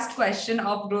the last question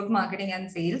of growth marketing and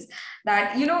sales,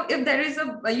 that if there is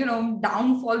a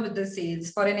downfall with the sales,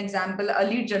 for an example, a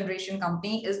lead generation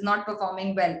company is not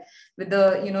performing well with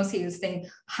the sales thing,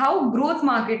 how growth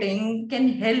marketing can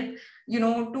help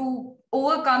to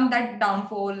overcome that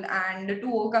downfall and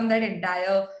to overcome that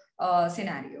entire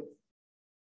scenario?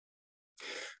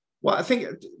 Well, I think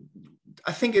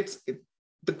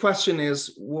the question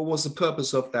is, what was the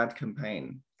purpose of that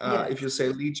campaign? If you say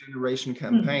lead generation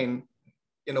campaign,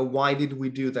 why did we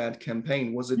do that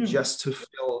campaign? Was it just to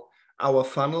fill our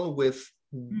funnel with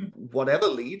whatever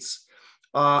leads,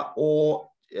 or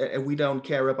we don't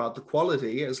care about the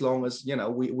quality as long as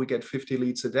we get 50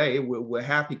 leads a day, we're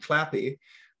happy clappy,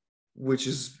 which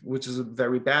is a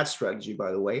very bad strategy,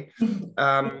 by the way.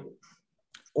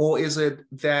 Or is it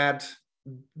that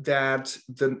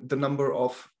the number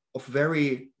of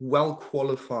very well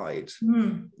qualified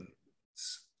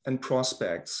and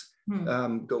prospects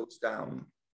goes down?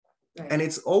 And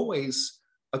it's always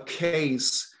a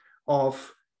case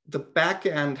of the back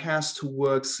end has to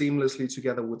work seamlessly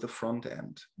together with the front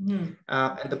end,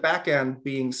 and the back end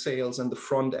being sales and the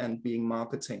front end being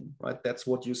marketing, right? That's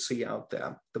what you see out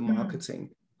there, the marketing.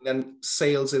 Then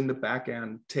sales in the back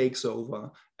end takes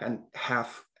over and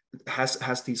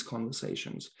has these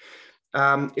conversations.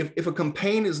 If a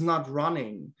campaign is not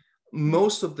running,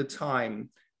 most of the time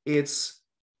it's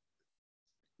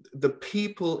the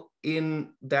people in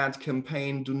that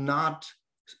campaign do not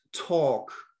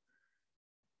talk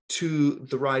to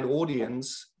the right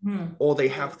audience, or they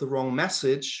have the wrong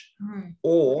message,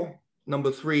 or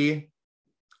number three,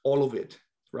 all of it,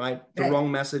 right? The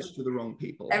wrong message to the wrong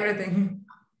people. Everything.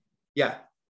 Yeah.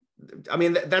 I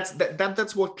mean,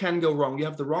 that's what can go wrong. You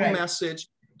have the wrong message,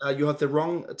 you have the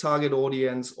wrong target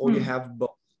audience, or you have both.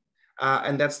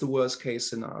 And that's the worst case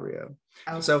scenario.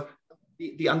 Okay. So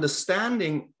the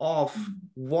understanding of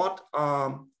what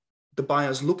are the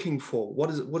buyers looking for,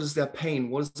 what is their pain,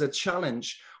 what is their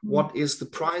challenge, what is the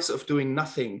price of doing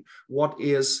nothing, what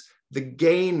is the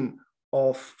gain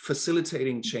of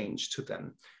facilitating change to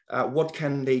them, what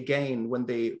can they gain when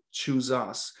they choose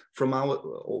us from our,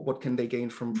 or what can they gain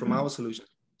from our solution.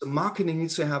 The marketing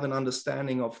needs to have an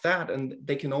understanding of that, and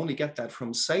they can only get that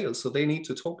from sales. So they need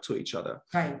to talk to each other,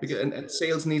 and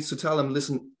sales needs to tell them,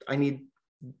 listen, I need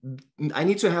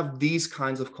to have these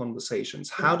kinds of conversations.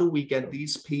 How do we get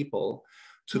these people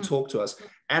to talk to us?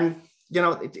 And you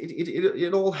know,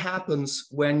 it all happens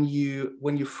when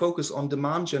you focus on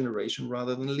demand generation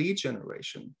rather than lead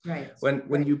generation.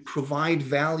 When you provide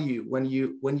value, when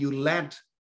you let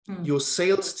your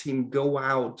sales team go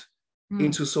out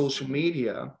into social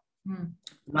media,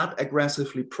 not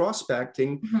aggressively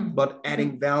prospecting, but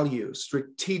adding value,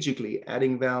 strategically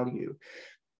adding value,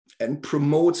 and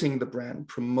promoting the brand,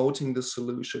 promoting the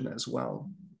solution as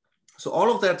well. So all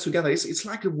of that together, it's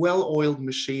like a well-oiled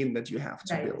machine that you have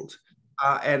to build.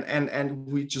 And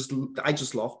I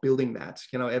just love building that.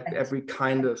 You know, every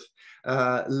kind of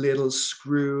little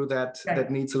screw that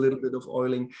needs a little bit of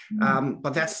oiling.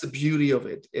 But that's the beauty of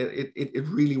it. It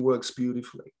really works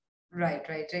beautifully. Right.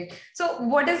 So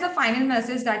what is the final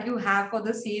message that you have for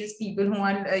the sales people who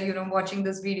are, watching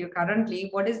this video currently?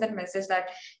 What is that message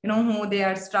that, who they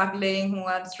are struggling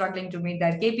to meet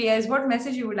that KPIs? What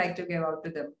message you would like to give out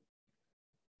to them?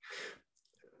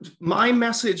 My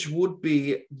message would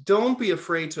be, don't be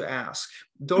afraid to ask.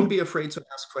 Don't be afraid to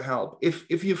ask for help.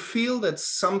 If you feel that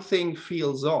something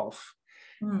feels off,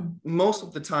 most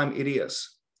of the time it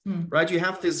is. Right? You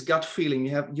have this gut feeling,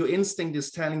 your instinct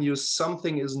is telling you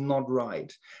something is not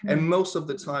right. And most of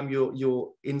the time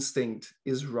your instinct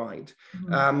is right.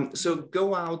 So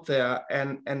go out there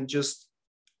and just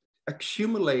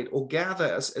accumulate or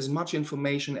gather as much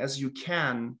information as you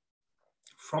can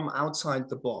from outside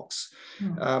the box.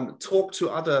 Talk to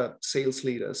other sales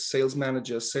leaders, sales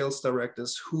managers, sales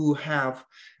directors who have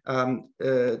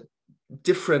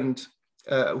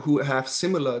who have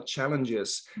similar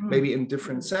challenges, maybe in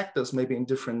different sectors, maybe in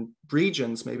different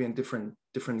regions, maybe in different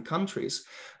countries.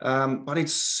 But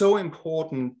it's so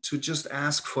important to just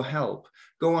ask for help.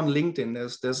 Go on LinkedIn.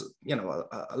 There's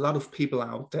a lot of people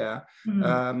out there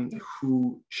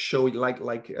who show,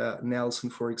 like Nelson,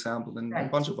 for example, and a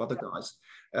bunch of other guys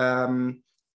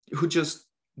who just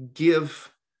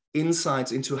give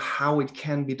insights into how it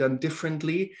can be done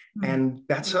differently and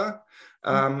better.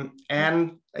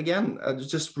 And again,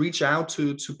 just reach out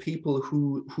to people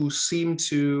who seem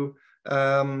to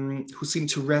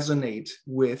resonate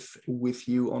with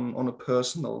you on a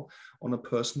personal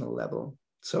level.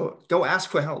 So go ask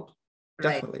for help,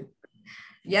 definitely.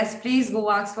 Yes, please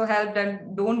go ask for help,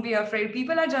 and don't be afraid.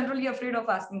 People are generally afraid of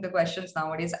asking the questions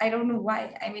nowadays. I don't know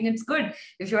why. I mean, it's good.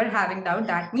 If you are having doubt,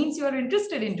 that means you are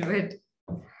interested into it.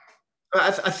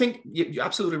 I think you're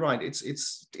absolutely right.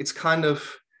 It's kind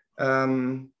of,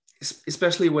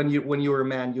 especially when you're a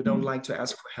man, you don't like to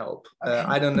ask for help.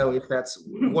 I don't know if that's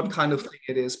what kind of thing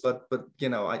it is, but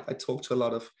I talk to a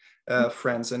lot of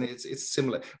friends, and it's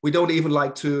similar. We don't even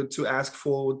like to ask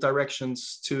for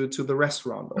directions to the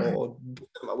restaurant, or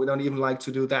we don't even like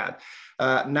to do that.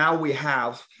 Now we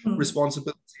have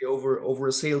responsibility over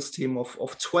a sales team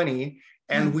of 20.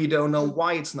 And we don't know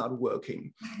why it's not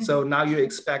working. So now you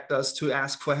expect us to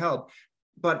ask for help.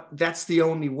 But that's the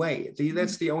only way.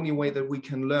 That's the only way that we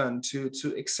can learn to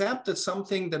accept that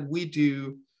something that we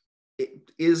do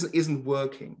isn't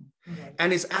working.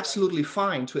 And it's absolutely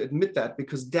fine to admit that,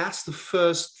 because that's the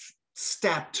first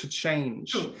step to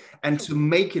change and to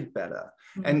make it better.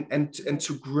 And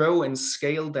to grow and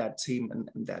scale that team and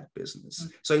that business.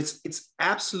 So it's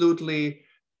absolutely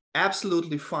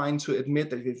fine to admit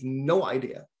that you have no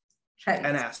idea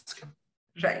and ask.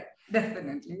 Right,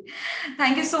 definitely.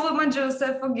 Thank you so much,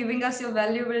 Joseph, for giving us your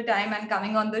valuable time and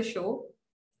coming on the show.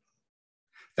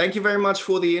 Thank you very much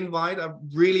for the invite. I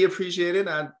really appreciate it.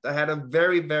 I had a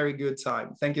very, very good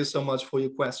time. Thank you so much for your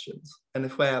questions and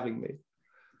for having me.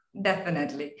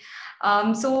 Definitely.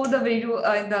 So the video,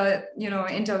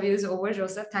 interview is over.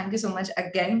 Joseph, thank you so much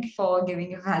again for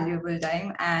giving your valuable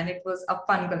time, and it was a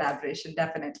fun collaboration.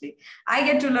 Definitely, I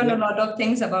get to learn a lot of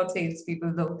things about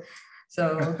salespeople, though.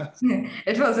 So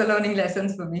it was a learning lesson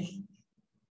for me.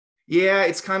 Yeah,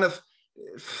 it's kind of,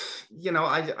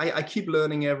 I keep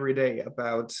learning every day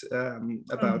about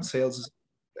sales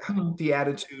the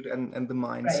attitude and the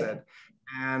mindset.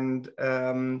 Right. And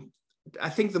I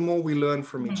think the more we learn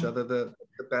from each other, the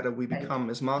better we become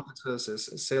as marketers,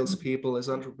 as salespeople, as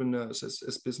entrepreneurs,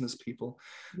 as business people.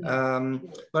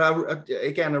 But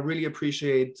again, I really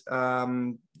appreciate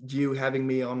you having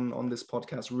me on this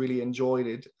podcast. Really enjoyed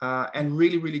it, and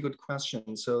really good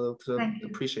questions. So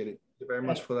appreciate it. Thank you very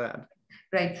much for that.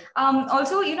 Right.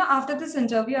 Also, after this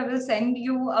interview, I will send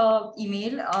you an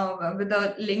email with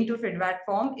a link to feedback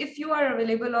form. If you are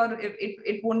available, or if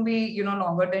it won't be,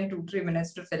 longer than 2-3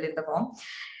 minutes to fill in the form.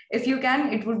 If you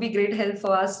can, it would be great help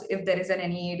for us. If there is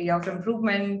any area of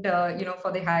improvement,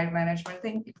 for the higher management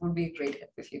thing, it would be a great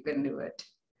help if you can do it.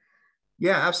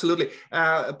 Yeah, absolutely.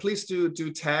 Please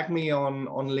do tag me on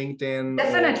LinkedIn.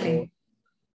 Definitely.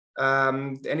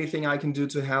 Anything I can do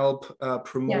to help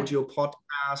promote your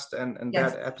podcast and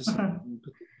that episode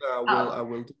I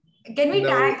will do. Can we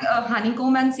tag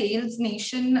Honeycomb and Sales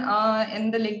Nation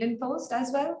in the LinkedIn post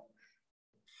as well?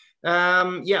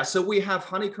 Yeah, so we have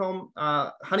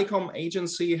Honeycomb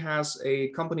Agency has a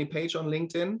company page on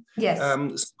LinkedIn. Yes.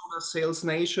 So does Sales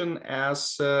Nation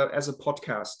as a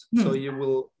podcast. So you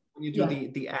will, when you do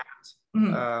the ad,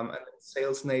 and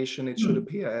Sales Nation, it should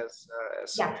appear as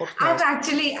a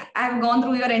podcast. I've gone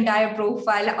through your entire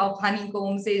profile of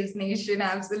Honeycomb, Sales Nation,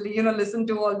 absolutely, listened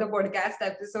to all the podcast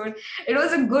episodes. It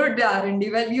was a good R&D.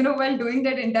 Well, while doing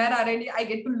that entire R&D, I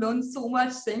get to learn so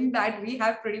much thing that we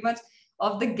have pretty much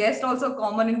of the guest also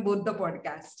common in both the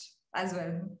podcast as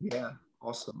well. Yeah.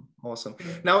 Awesome.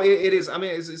 Now it is,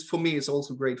 it's for me, it's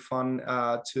also great fun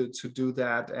to do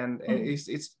that. And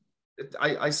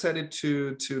I said it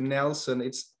to Nelson,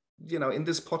 it's, in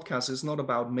this podcast, it's not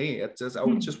about me. I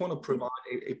just want to provide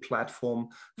a platform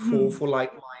for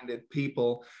like-minded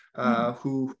people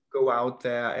who go out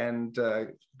there and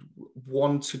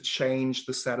want to change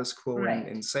the status quo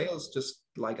in sales, just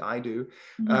like I do.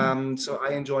 So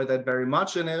I enjoy that very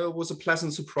much, and it was a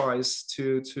pleasant surprise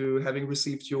to having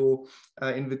received your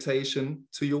invitation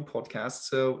to your podcast.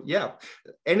 So yeah,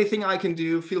 anything I can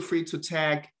do, feel free to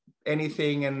tag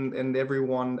anything and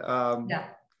everyone.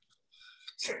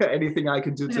 Anything I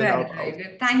can do to help out.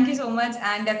 Thank you so much,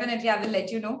 and definitely I will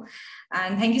let you know.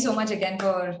 And thank you so much again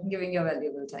for giving your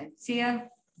valuable time. See ya.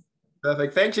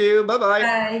 Perfect. Thank you. Bye-bye.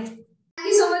 Bye.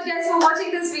 Thank you so much, guys, for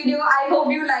watching this video. I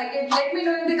hope you like it. Let me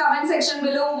know in the comment section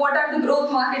below what are the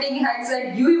growth marketing hacks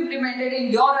that you implemented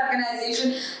in your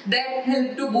organization that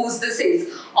help to boost the sales.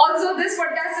 Also, this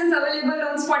podcast is available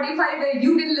on Spotify, where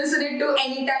you can listen it to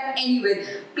anytime, anywhere.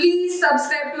 Please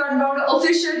subscribe to Unbound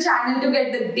official channel to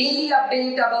get the daily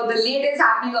update about the latest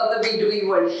happening of the B2B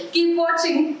world. Keep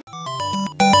watching.